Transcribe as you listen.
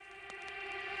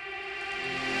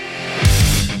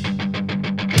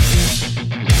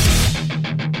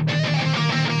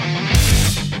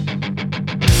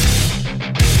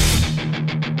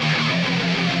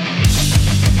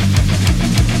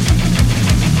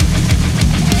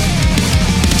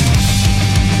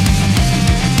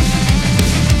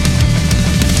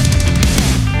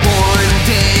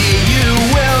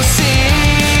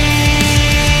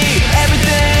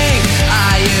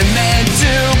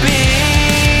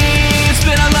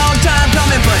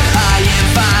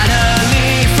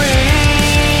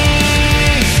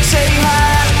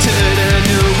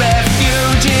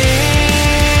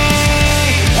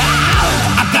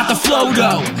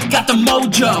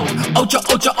Ocho,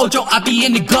 ocho, ocho, I be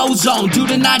in the go zone. Do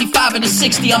the 95 and the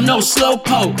 60, I'm no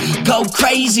slowpoke. Go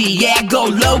crazy, yeah, go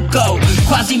loco.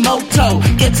 Quasimoto,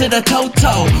 get to the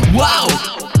toto. Wow,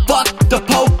 fuck the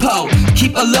popo.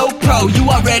 Keep a low pro, you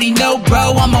already know,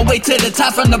 bro. On my way to the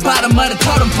top from the bottom of the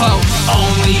totem pole.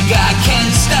 Only God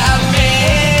can stop me.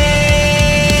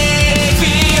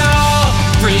 Feel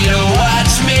free to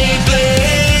watch me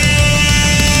bleed.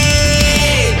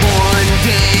 One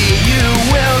day you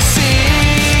will see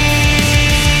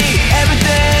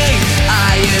everything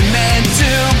I am meant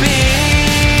to be.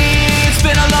 It's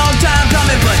been a long time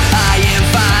coming, but I am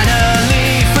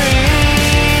finally free.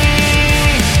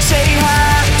 Say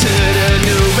hi to the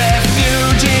new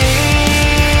refugee.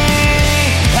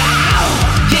 Ow!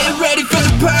 Get ready for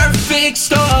the perfect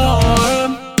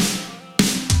storm.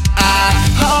 I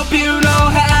hope you know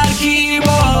how to keep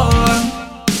warm.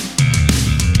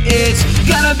 It's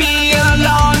gonna be a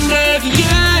long day for you.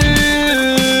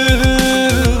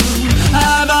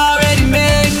 I've already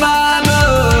made my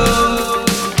move.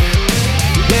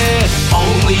 Yeah,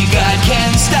 only God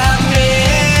can stop me.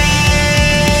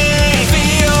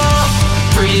 Feel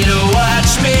free to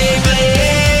watch me bleed.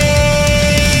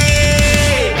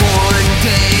 One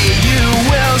day you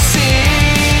will see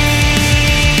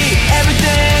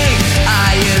everything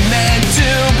I am meant to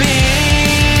be.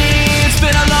 It's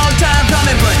been a long time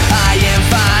coming, but I am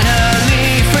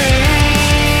finally free.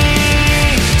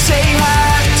 Say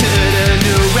hi to the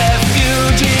new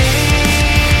refugee.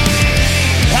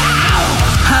 Ow!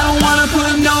 I don't wanna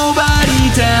put nobody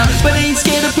down, but ain't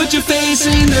scared to put your face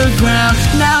in the ground.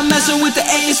 Now I'm messing with the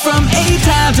A's from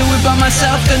A-Town. Do it by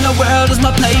myself, then the world is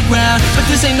my playground. But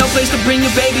this ain't no place to bring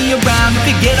your baby around. If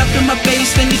you get up in my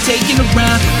face, then you're taking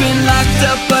around. Been locked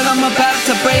up, but I'm about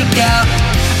to break out.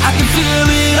 I can feel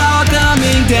it all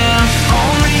coming down.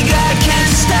 Only God can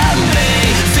stop me.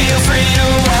 Feel free to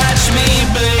watch me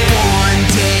bleed.